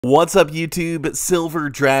What's up YouTube, Silver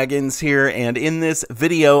Dragons here, and in this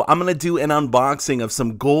video I'm going to do an unboxing of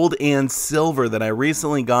some gold and silver that I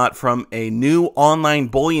recently got from a new online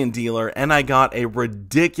bullion dealer, and I got a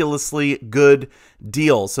ridiculously good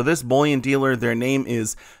deal. So this bullion dealer, their name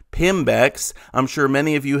is PIMBEX. I'm sure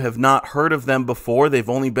many of you have not heard of them before. They've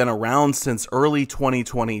only been around since early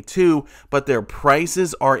 2022, but their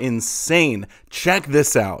prices are insane. Check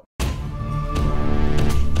this out.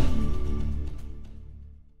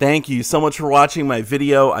 Thank you so much for watching my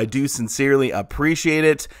video. I do sincerely appreciate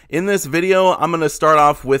it. In this video, I'm going to start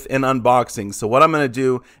off with an unboxing. So what I'm going to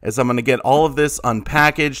do is I'm going to get all of this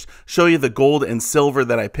unpackaged, show you the gold and silver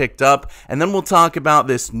that I picked up, and then we'll talk about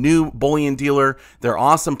this new bullion dealer, their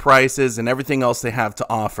awesome prices, and everything else they have to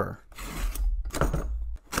offer.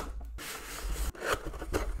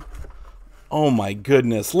 Oh my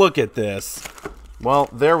goodness, look at this. Well,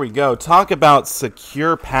 there we go. Talk about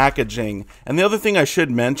secure packaging. And the other thing I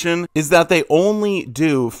should mention is that they only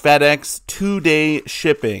do FedEx 2-day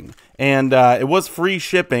shipping. And it was free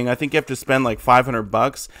shipping. I think you have to spend like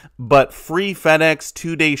 $500, but free FedEx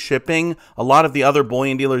 2-day shipping. A lot of the other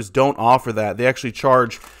bullion dealers don't offer that. They actually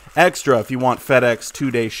charge extra if you want FedEx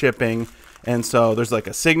 2-day shipping. And so there's like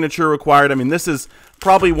a signature required. I mean, this is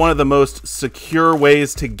probably one of the most secure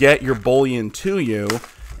ways to get your bullion to you.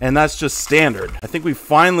 And that's just standard. I think we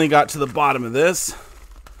finally got to the bottom of this.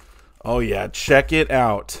 Oh yeah, check it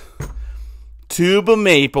out. Tube of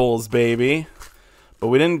maples, baby. But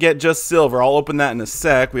we didn't get just silver. I'll open that in a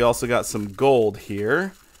sec. We also got some gold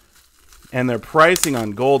here. And their pricing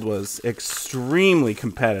on gold was extremely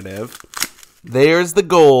competitive. There's the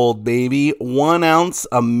gold, baby. 1 ounce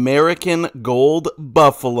American gold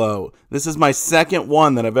buffalo. This is my second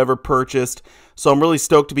one that I've ever purchased, so I'm really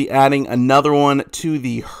stoked to be adding another one to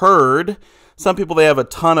the herd. Some people, they have a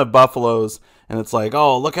ton of buffaloes, and it's like,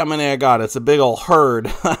 oh, look how many I got. It's a big old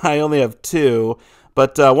herd. I only have 2.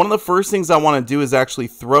 But one of the first things I want to do is actually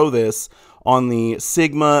throw this on the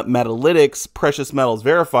Sigma Metalytics Precious Metals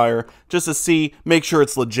Verifier just to make sure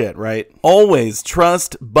it's legit, right? Always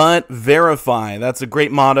trust but verify. That's a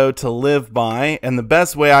great motto to live by, and the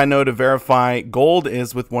best way I know to verify gold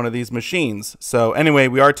is with one of these machines. So anyway,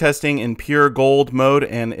 we are testing in pure gold mode,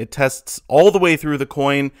 and it tests all the way through the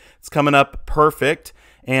coin. It's coming up perfect.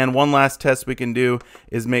 And one last test we can do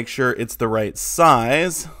is make sure it's the right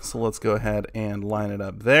size. So let's go ahead and line it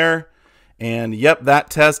up there. And yep, that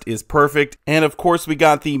test is perfect. And of course, we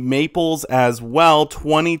got the maples as well,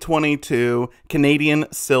 2022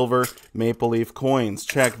 Canadian silver maple leaf coins.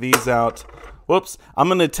 Check these out. Whoops, I'm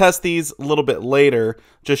going to test these a little bit later,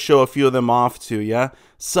 just show a few of them off to you.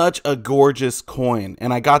 Such a gorgeous coin,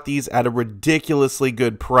 and I got these at a ridiculously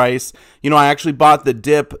good price. You know, I actually bought the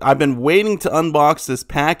dip. I've been waiting to unbox this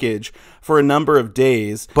package for a number of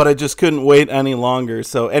days, but I just couldn't wait any longer.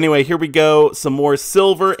 So anyway, here we go. Some more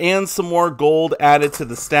silver and some more gold added to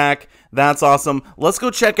the stack. That's awesome. Let's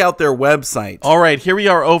go check out their website. All right, here we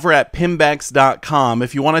are over at pimbex.com.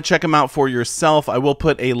 If you want to check them out for yourself, I will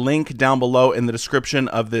put a link down below in the description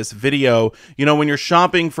of this video. You know, when you're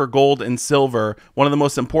shopping for gold and silver, one of the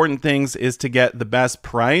most important things is to get the best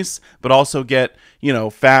price, but also get, you know,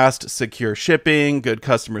 fast, secure shipping, good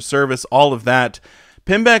customer service, all of that.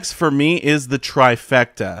 PIMBEX for me is the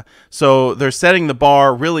trifecta. So they're setting the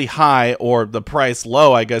bar really high, or the price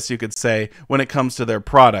low, I guess you could say, when it comes to their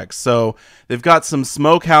products. So they've got some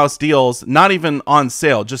smokehouse deals, not even on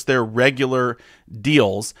sale, just their regular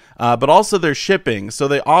deals, but also their shipping. So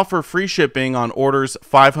they offer free shipping on orders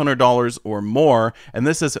 $500 or more, and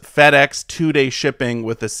this is FedEx 2-day shipping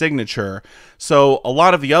with a signature. So a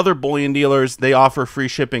lot of the other bullion dealers, they offer free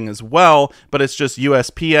shipping as well, but it's just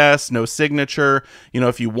USPS, no signature. You know,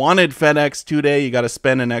 if you wanted FedEx 2-day, you got to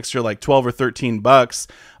spend an extra like 12 or 13 bucks.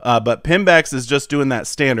 But PIMBEX is just doing that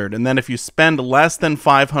standard. And then if you spend less than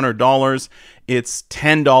 $500, it's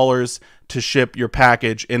 $10 to ship your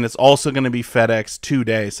package, and it's also going to be FedEx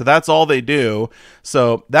 2-day. So that's all they do.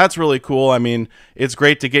 So that's really cool. I mean, it's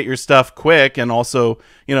great to get your stuff quick and also,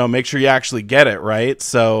 you know, make sure you actually get it, right?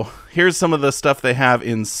 So here's some of the stuff they have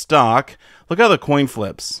in stock. Look how the coin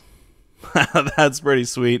flips. That's pretty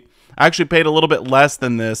sweet. I actually paid a little bit less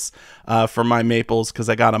than this for my maples because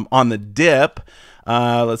I got them on the dip.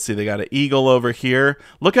 Let's see, they got an eagle over here.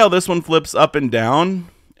 Look how this one flips up and down,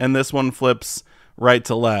 and this one flips right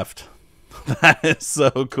to left. That is so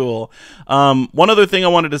cool. One other thing I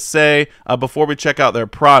wanted to say before we check out their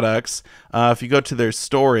products, if you go to their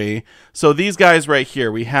story, so these guys right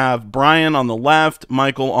here, we have Brian on the left,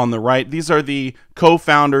 Michael on the right. These are the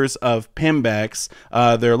co-founders of PIMBEX.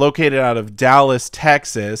 They're located out of Dallas,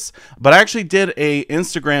 Texas, but I actually did a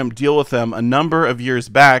Instagram deal with them a number of years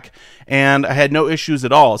back, and I had no issues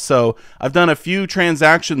at all. So I've done a few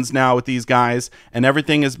transactions now with these guys, and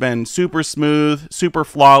everything has been super smooth, super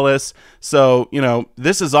flawless. So, you know,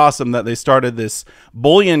 this is awesome that they started this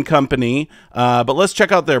Bullion company, but let's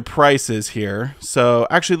check out their prices here. So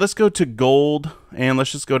actually, let's go to gold, and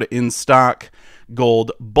let's just go to in stock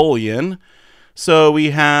gold bullion. So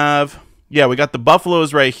we have, yeah, we got the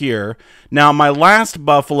buffaloes right here. Now, my last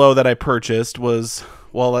buffalo that I purchased was,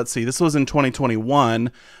 well, let's see, this was in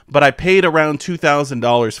 2021, but I paid around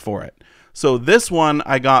 $2,000 for it. So this one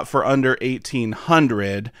I got for under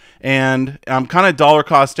 $1,800, and I'm kind of dollar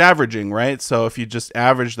cost averaging, right? So if you just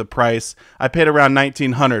average the price, I paid around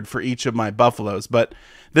 $1,900 for each of my buffaloes, but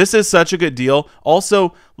this is such a good deal.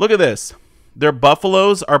 Also, look at this. Their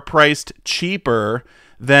buffaloes are priced cheaper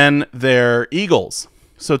than their eagles.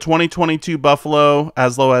 So 2022 buffalo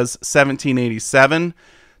as low as $1,787,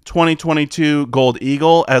 2022 gold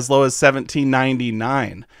eagle as low as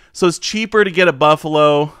 $1,799. So it's cheaper to get a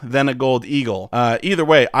buffalo than a gold eagle. Either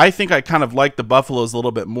way, I think I kind of like the buffaloes a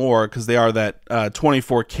little bit more because they are that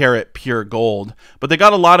 24 karat pure gold. But they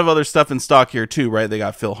got a lot of other stuff in stock here too, right? They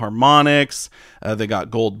got Philharmonics, they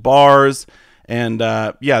got gold bars. And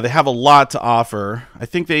yeah, they have a lot to offer. I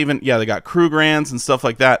think they even, yeah, they got Krugrands and stuff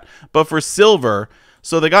like that. But for silver,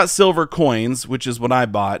 so they got silver coins, which is what I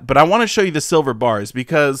bought. But I want to show you the silver bars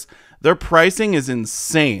because their pricing is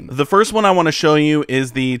insane. The first one I want to show you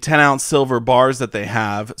is the 10-ounce silver bars that they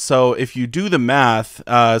have. So if you do the math,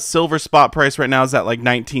 silver spot price right now is at like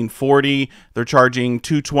 $19.40. They're charging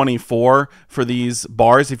 $224 for these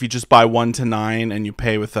bars if you just buy 1 to 9 and you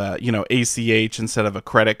pay with a, you know, ACH instead of a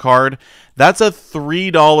credit card. That's a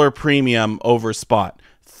 $3 premium over spot.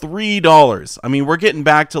 $3. I mean, we're getting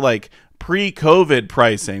back to like pre-COVID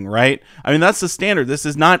pricing, right? I mean, that's the standard. This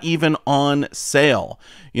is not even on sale.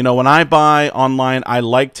 You know, when I buy online, I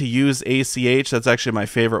like to use ACH. That's actually my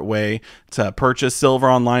favorite way to purchase silver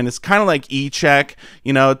online. It's kind of like e-check.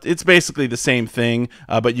 You know, it's basically the same thing,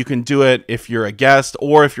 but you can do it if you're a guest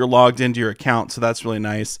or if you're logged into your account. So that's really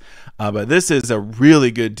nice. But this is a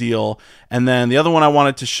really good deal. And then the other one I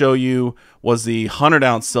wanted to show you was the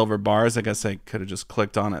 100-ounce silver bars. I guess I could have just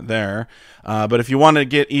clicked on it there. But if you want to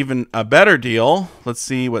get even a better deal, let's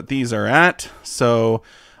see what these are at. So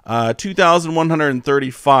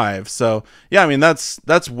 $2,135. So yeah, I mean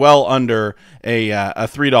that's well under a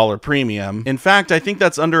 $3 premium. In fact, I think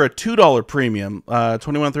that's under a $2 premium.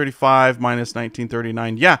 $21.35 minus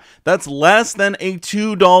 $19.39. Yeah, that's less than a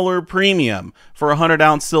 $2 premium for a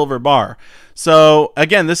 100-ounce silver bar. So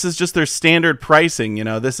again, this is just their standard pricing. You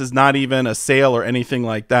know, this is not even a sale or anything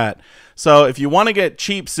like that. So if you want to get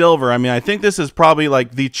cheap silver, I mean, I think this is probably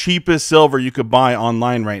like the cheapest silver you could buy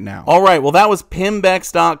online right now. All right, well, that was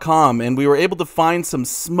PIMBEX.com, and we were able to find some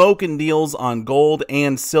smoking deals on gold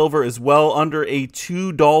and silver as well under a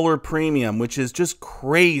 $2 premium, which is just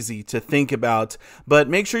crazy to think about. But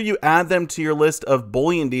make sure you add them to your list of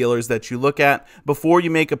bullion dealers that you look at before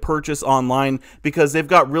you make a purchase online because they've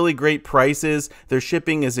got really great prices. Their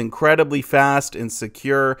shipping is incredibly fast and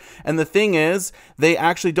secure. And the thing is, they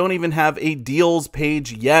actually don't even have a deals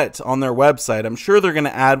page yet on their website. I'm sure they're going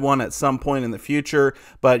to add one at some point in the future,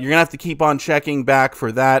 but you're going to have to keep on checking back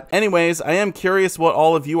for that. Anyways, I am curious what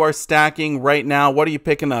all of you are stacking right now. What are you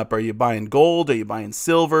picking up? Are you buying gold? Are you buying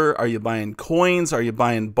silver? Are you buying coins? Are you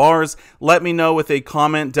buying bars? Let me know with a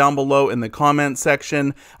comment down below in the comment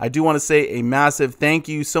section. I do want to say a massive thank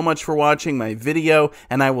you so much for watching my video,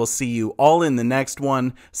 and I will see you all in the next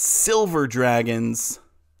one. Silver Dragons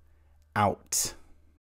out.